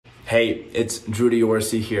Hey, it's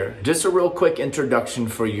Joedispenza here. Just a real quick introduction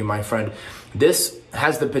for you, my friend. This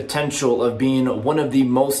has the potential of being one of the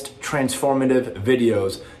most transformative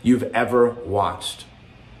videos you've ever watched.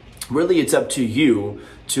 Really, it's up to you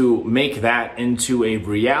to make that into a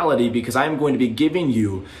reality, because I'm going to be giving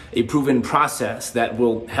you a proven process that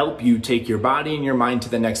will help you take your body and your mind to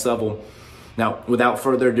the next level. Now, without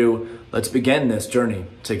further ado, let's begin this journey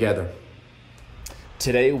together.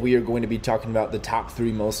 Today, we are going to be talking about the top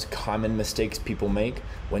 3 most common mistakes people make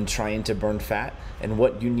when trying to burn fat and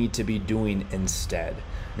what you need to be doing instead.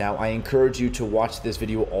 Now, I encourage you to watch this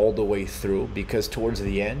video all the way through, because towards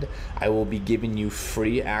the end, I will be giving you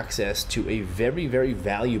free access to a very, very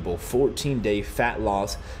valuable 14-day fat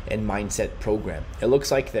loss and mindset program. It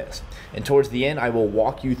looks like this. And towards the end, I will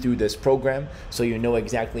walk you through this program so you know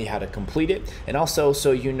exactly how to complete it, and also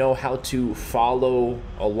so you know how to follow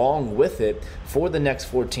along with it for the next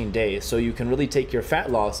 14 days so you can really take your fat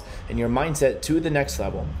loss and your mindset to the next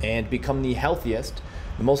level and become the healthiest,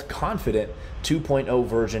 the most confident 2.0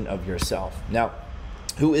 version of yourself. Now,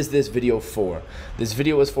 who is this video for? This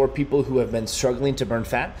video is for people who have been struggling to burn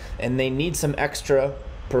fat and they need some extra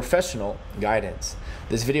professional guidance.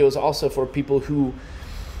 This video is also for people who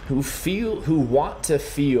want to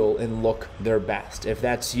feel and look their best. If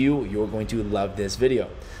that's you, you're going to love this video.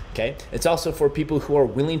 Okay? It's also for people who are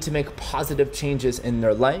willing to make positive changes in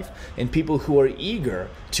their life and people who are eager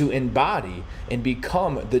to embody and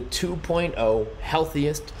become the 2.0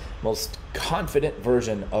 healthiest, most confident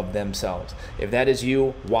version of themselves. If that is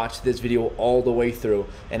you, watch this video all the way through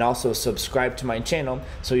and also subscribe to my channel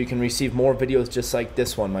so you can receive more videos just like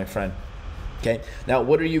this one, my friend. Okay, now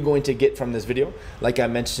what are you going to get from this video? Like I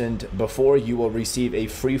mentioned before, you will receive a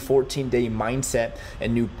free 14-day mindset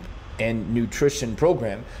and nutrition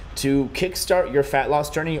program to kickstart your fat loss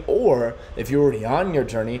journey, or if you're already on your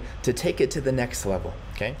journey, to take it to the next level.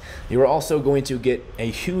 Okay, you are also going to get a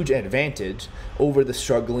huge advantage over the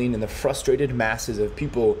struggling and the frustrated masses of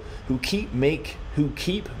people who keep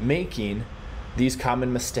making these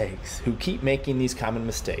common mistakes.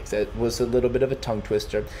 That was a little bit of a tongue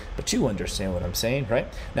twister, but you understand what I'm saying, right?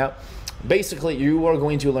 Now, basically, you are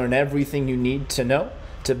going to learn everything you need to know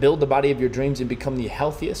to build the body of your dreams and become the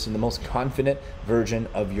healthiest and the most confident version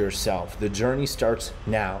of yourself. The journey starts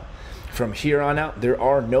now. From here on out, there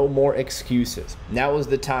are no more excuses. Now is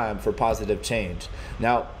the time for positive change.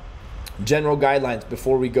 Now, general guidelines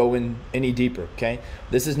before we go in any deeper, okay?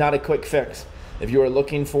 This is not a quick fix. If you are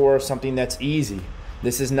looking for something that's easy,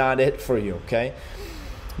 this is not it for you, okay?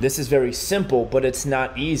 This is very simple, but it's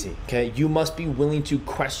not easy, okay? You must be willing to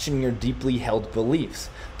question your deeply held beliefs.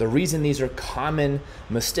 The reason these are common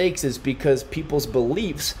mistakes is because people's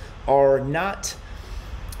beliefs are not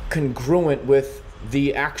congruent with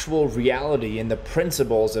the actual reality and the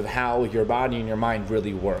principles of how your body and your mind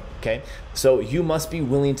really work, okay? So you must be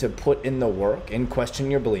willing to put in the work and question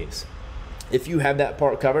your beliefs. If you have that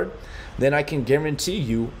part covered, then I can guarantee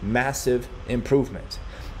you massive improvement.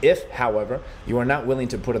 If, however, you are not willing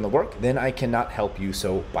to put in the work, then I cannot help you,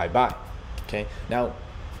 so bye-bye. Okay, now,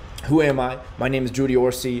 who am I? My name is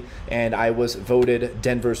Joedispenza, and I was voted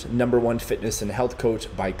Denver's #1 fitness and health coach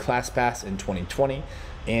by ClassPass in 2020.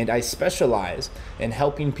 And I specialize in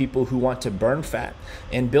helping people who want to burn fat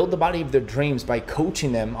and build the body of their dreams by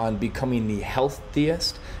coaching them on becoming the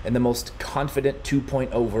healthiest and the most confident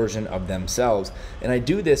 2.0 version of themselves. And I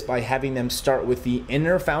do this by having them start with the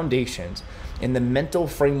inner foundations and the mental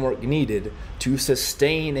framework needed to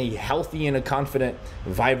sustain a healthy and a confident,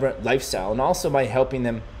 vibrant lifestyle, and also by helping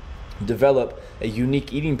them develop a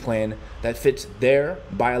unique eating plan that fits their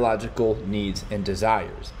biological needs and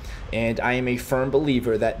desires. And I am a firm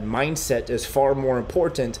believer that mindset is far more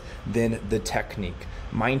important than the technique.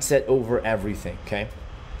 Mindset over everything, okay?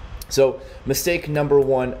 So mistake number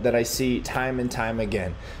 1 that I see time and time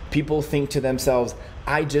again. People think to themselves,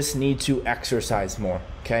 I just need to exercise more,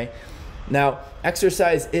 okay? Now,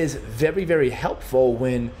 exercise is very, very helpful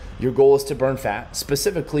when your goal is to burn fat,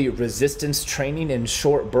 specifically resistance training and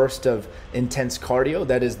short bursts of intense cardio.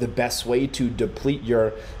 That is the best way to deplete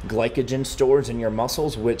your glycogen stores in your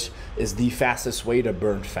muscles, which is the fastest way to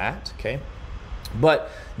burn fat, okay? But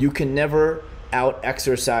you can never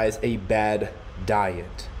out-exercise a bad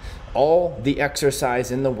diet. All the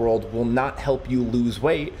exercise in the world will not help you lose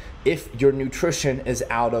weight if your nutrition is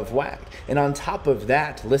out of whack. And on top of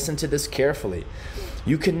that, listen to this carefully.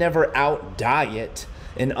 You can never out-diet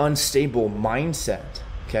an unstable mindset,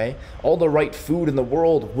 okay? All the right food in the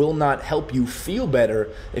world will not help you feel better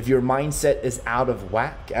if your mindset is out of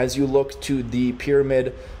whack. As you look to the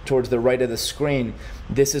pyramid towards the right of the screen,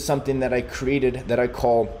 this is something that I created that I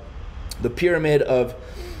call the pyramid of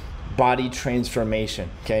body transformation,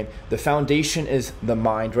 okay? The foundation is the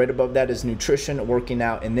mind. Right above that is nutrition, working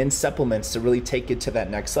out, and then supplements to really take it to that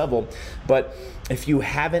next level. But if you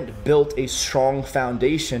haven't built a strong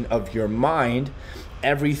foundation of your mind,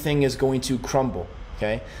 everything is going to crumble,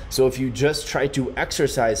 okay? So if you just try to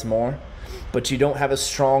exercise more, but you don't have a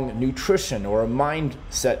strong nutrition or a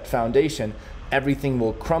mindset foundation, everything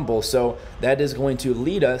will crumble. So that is going to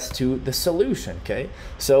lead us to the solution, okay?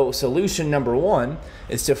 So solution number one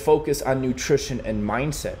is to focus on nutrition and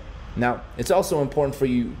mindset. Now, it's also important for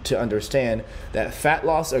you to understand that fat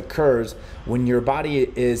loss occurs when your body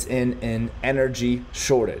is in an energy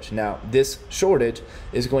shortage. Now, this shortage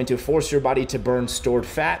is going to force your body to burn stored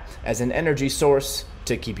fat as an energy source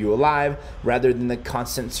to keep you alive, rather than the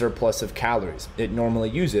constant surplus of calories it normally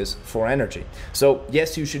uses for energy. So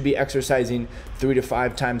yes, you should be exercising 3 to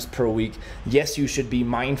 5 times per week. Yes, you should be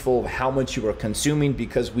mindful of how much you are consuming,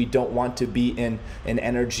 because we don't want to be in an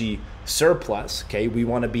energy surplus, okay? We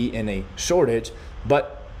want to be in a shortage,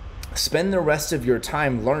 but spend the rest of your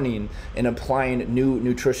time learning and applying new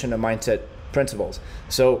nutrition and mindset principles.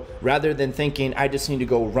 So rather than thinking, I just need to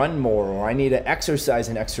go run more, or I need to exercise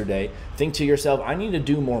an extra day, think to yourself, I need to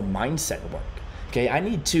do more mindset work, okay? I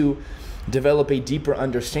need to develop a deeper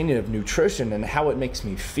understanding of nutrition and how it makes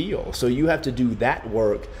me feel. So you have to do that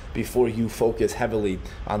work before you focus heavily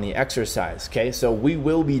on the exercise, okay? So we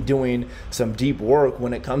will be doing some deep work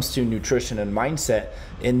when it comes to nutrition and mindset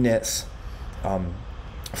in this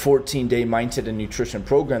 14-day mindset and nutrition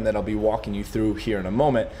program that I'll be walking you through here in a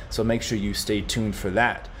moment. So make sure you stay tuned for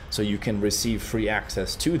that so you can receive free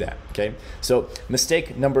access to that, okay? So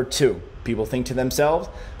mistake number 2, people think to themselves,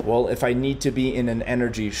 well, if I need to be in an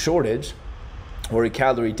energy shortage or a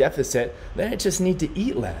calorie deficit, then I just need to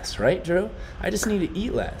eat less, right, Drew? I just need to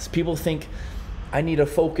eat less. People think I need to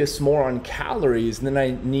focus more on calories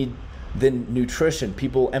than nutrition.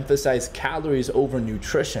 People emphasize calories over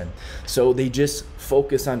nutrition. So they just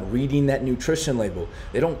focus on reading that nutrition label.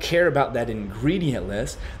 They don't care about that ingredient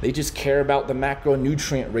list. They just care about the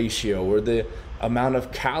macronutrient ratio or the amount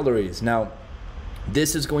of calories. Now,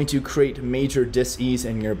 this is going to create major dis-ease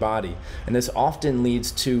in your body. And this often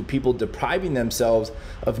leads to people depriving themselves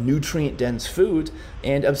of nutrient-dense foods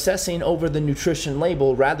and obsessing over the nutrition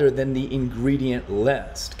label rather than the ingredient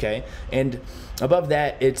list, okay? And above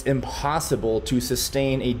that, it's impossible to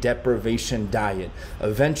sustain a deprivation diet.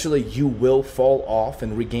 Eventually, you will fall off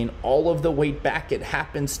and regain all of the weight back. It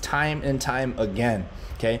happens time and time again,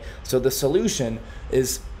 okay? So the solution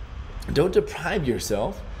is, don't deprive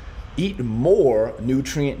yourself. Eat more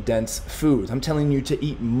nutrient-dense foods. I'm telling you to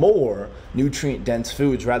eat more nutrient-dense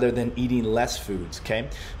foods rather than eating less foods, okay?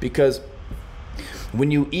 Because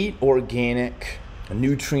when you eat organic,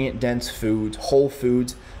 nutrient-dense foods, whole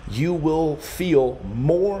foods, you will feel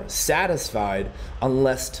more satisfied on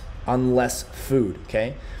less food,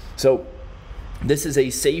 okay? So this is a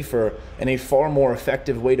safer and a far more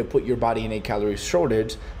effective way to put your body in a calorie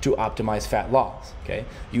shortage to optimize fat loss, okay?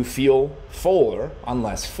 You feel fuller on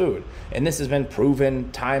less food. And this has been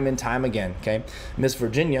proven time and time again, okay? Miss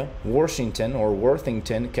Virginia Worthington,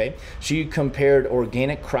 okay? She compared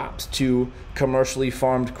organic crops to commercially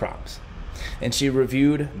farmed crops. And she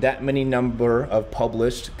reviewed that many number of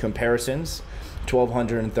published comparisons,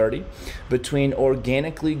 1,230, between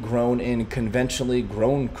organically grown and conventionally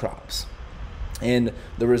grown crops. And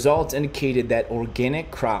the results indicated that organic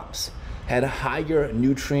crops had higher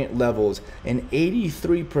nutrient levels in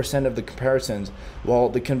 83% of the comparisons, while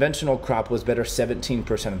the conventional crop was better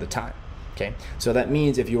 17% of the time, okay? So that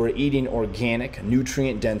means if you are eating organic,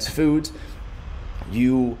 nutrient-dense foods,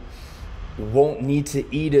 you won't need to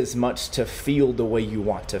eat as much to feel the way you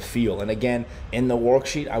want to feel. And again, in the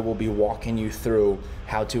worksheet, I will be walking you through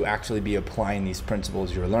how to actually be applying these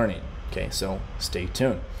principles you're learning, okay? So stay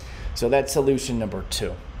tuned. So that's solution number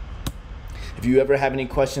 2. If you ever have any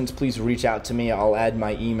questions, please reach out to me. I'll add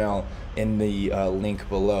my email in the link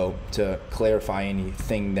below to clarify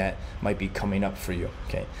anything that might be coming up for you,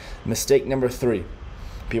 okay? Mistake number 3.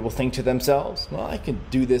 People think to themselves, well, I can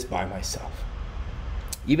do this by myself.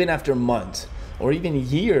 Even after months or even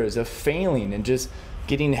years of failing and just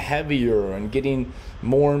getting heavier and getting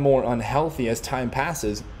more and more unhealthy as time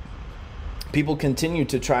passes, people continue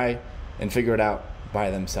to try and figure it out by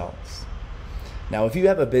themselves. Now, if you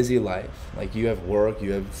have a busy life, like you have work,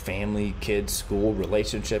 you have family, kids, school,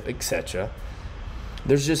 relationship, etc.,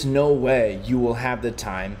 there's just no way you will have the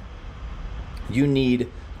time you need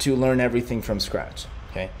to learn everything from scratch,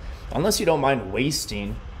 okay? Unless you don't mind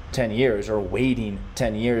wasting 10 years or waiting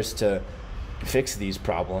 10 years to fix these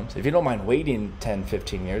problems. If you don't mind waiting 10,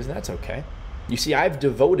 15 years, that's okay. You see, I've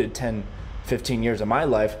devoted 10, 15 years of my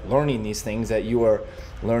life learning these things that you are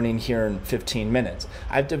learning here in 15 minutes.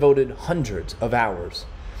 I've devoted hundreds of hours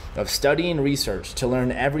of study and research to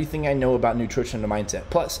learn everything I know about nutrition and mindset.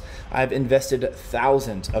 Plus, I've invested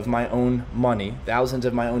thousands of my own money, thousands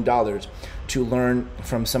of my own dollars to learn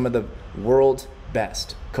from some of the world's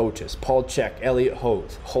best coaches. Paul Chek, Elliot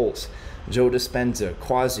Holtz, Joedispenza,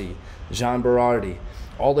 Quasi, Jean Berardi.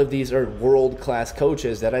 All of these are world-class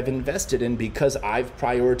coaches that I've invested in because I've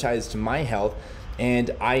prioritized my health,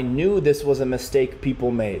 and I knew this was a mistake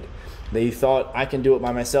people made. They thought I can do it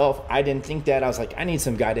by myself. I didn't think that. I was like, I need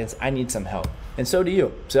some guidance. I need some help. And so do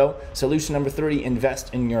you. So solution number 3,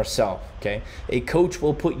 invest in yourself, okay? A coach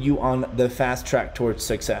will put you on the fast track towards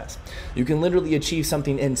success. You can literally achieve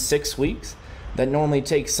something in 6 weeks that normally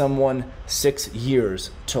takes someone 6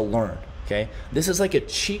 years to learn, okay? This is like a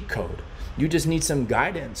cheat code. You just need some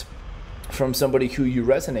guidance from somebody who you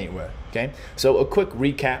resonate with, okay? So a quick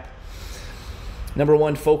recap. Number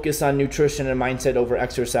 1, focus on nutrition and mindset over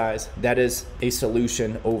exercise. That is a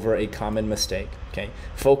solution over a common mistake, okay?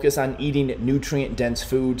 Focus on eating nutrient-dense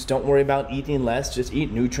foods. Don't worry about eating less, just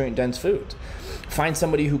eat nutrient-dense foods. Find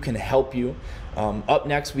somebody who can help you. Up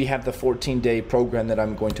next, we have the 14-day program that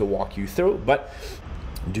I'm going to walk you through, but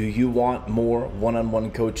do you want more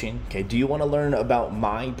one-on-one coaching? Okay, do you want to learn about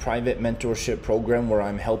my private mentorship program where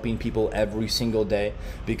I'm helping people every single day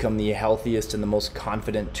become the healthiest and the most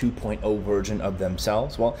confident 2.0 version of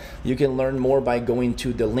themselves? Well, you can learn more by going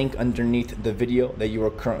to the link underneath the video that you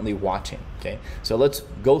are currently watching. Okay, so let's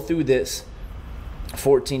go through this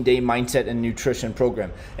 14-day mindset and nutrition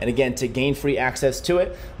program. And again, to gain free access to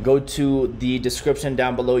it, go to the description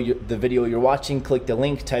down below the video you're watching, click the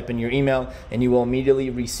link, type in your email, and you will immediately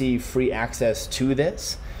receive free access to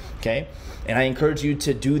this, okay? And I encourage you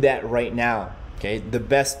to do that right now, okay? The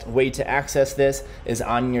best way to access this is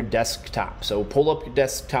on your desktop. So pull up your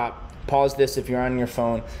desktop, pause this if you're on your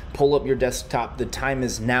phone, pull up your desktop. The time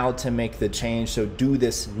is now to make the change, so do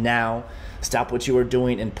this now. Stop what you are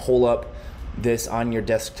doing and pull up this on your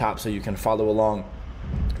desktop so you can follow along.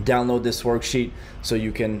 Download this worksheet so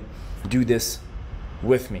you can do this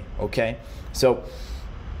with me, okay? So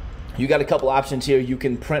you got a couple options here. You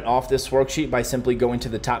can print off this worksheet by simply going to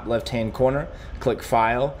the top left-hand corner, click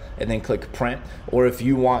File, and then click Print. Or if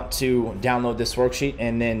you want to download this worksheet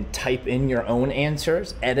and then type in your own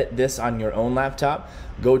answers, edit this on your own laptop,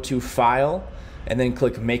 go to File, and then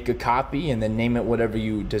click Make a Copy, and then name it whatever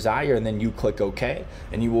you desire, and then you click OK,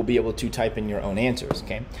 and you will be able to type in your own answers,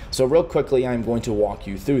 okay? So real quickly, I'm going to walk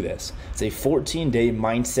you through this. It's a 14-day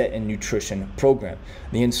mindset and nutrition program.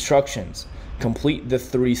 The instructions: complete the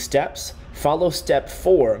 3 steps, follow step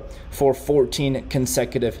 4 for 14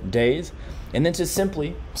 consecutive days, and then just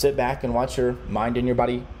simply sit back and watch your mind and your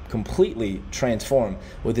body completely transform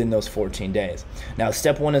within those 14 days. Now,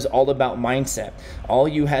 step 1 is all about mindset. All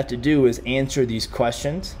you have to do is answer these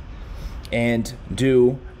questions and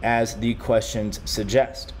do as the questions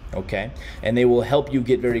suggest, okay? And they will help you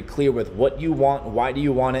get very clear with what you want, why do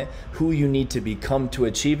you want it, who you need to become to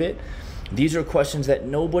achieve it. These are questions that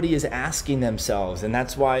nobody is asking themselves, and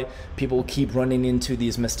that's why people keep running into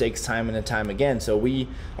these mistakes time and time again. So we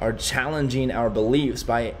are challenging our beliefs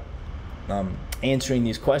by answering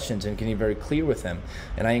these questions and getting very clear with them.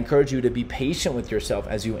 And I encourage you to be patient with yourself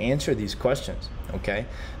as you answer these questions, okay?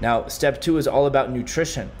 Now, step 2 is all about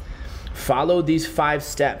nutrition. Follow these 5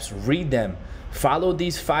 steps, read them, follow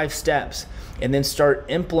these 5 steps, and then start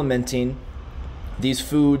implementing these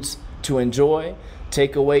foods to enjoy.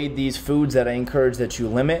 Take away these foods that I encourage that you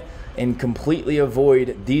limit, and completely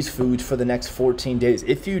avoid these foods for the next 14 days.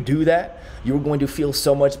 If you do that, you're going to feel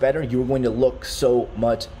so much better. You're going to look so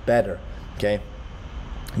much better, okay?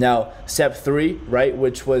 Now, step 3, right,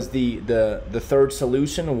 which was the third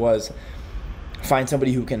solution, was find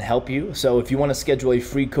somebody who can help you. So if you want to schedule a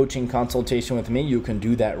free coaching consultation with me, you can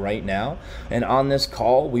do that right now. And on this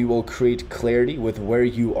call, we will create clarity with where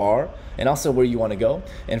you are and also where you want to go.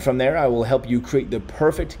 And from there, I will help you create the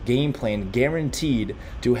perfect game plan guaranteed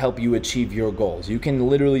to help you achieve your goals. You can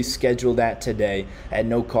literally schedule that today at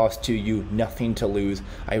no cost to you, nothing to lose.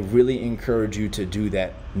 I really encourage you to do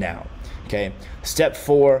that now, okay? Step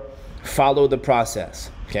 4, follow the process,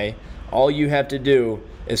 okay? All you have to do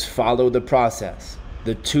is follow the process,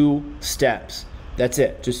 the 2 steps. That's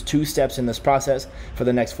it, just 2 steps in this process for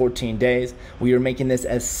the next 14 days. We are making this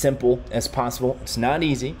as simple as possible. It's not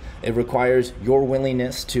easy. It requires your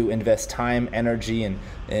willingness to invest time, energy,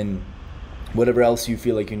 and whatever else you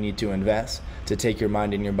feel like you need to invest to take your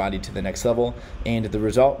mind and your body to the next level. And the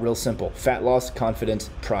result, real simple: fat loss, confidence,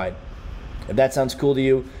 pride. If that sounds cool to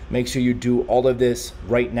you, make sure you do all of this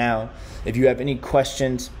right now. If you have any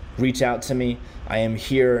questions, reach out to me. I am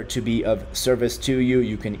here to be of service to you.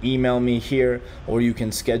 You can email me here, or you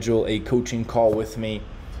can schedule a coaching call with me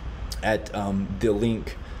at the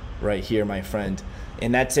link right here, my friend.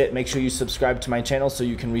 And that's it. Make sure you subscribe to my channel so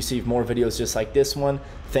you can receive more videos just like this one.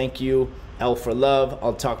 Thank you. L for love.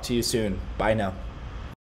 I'll talk to you soon. Bye now.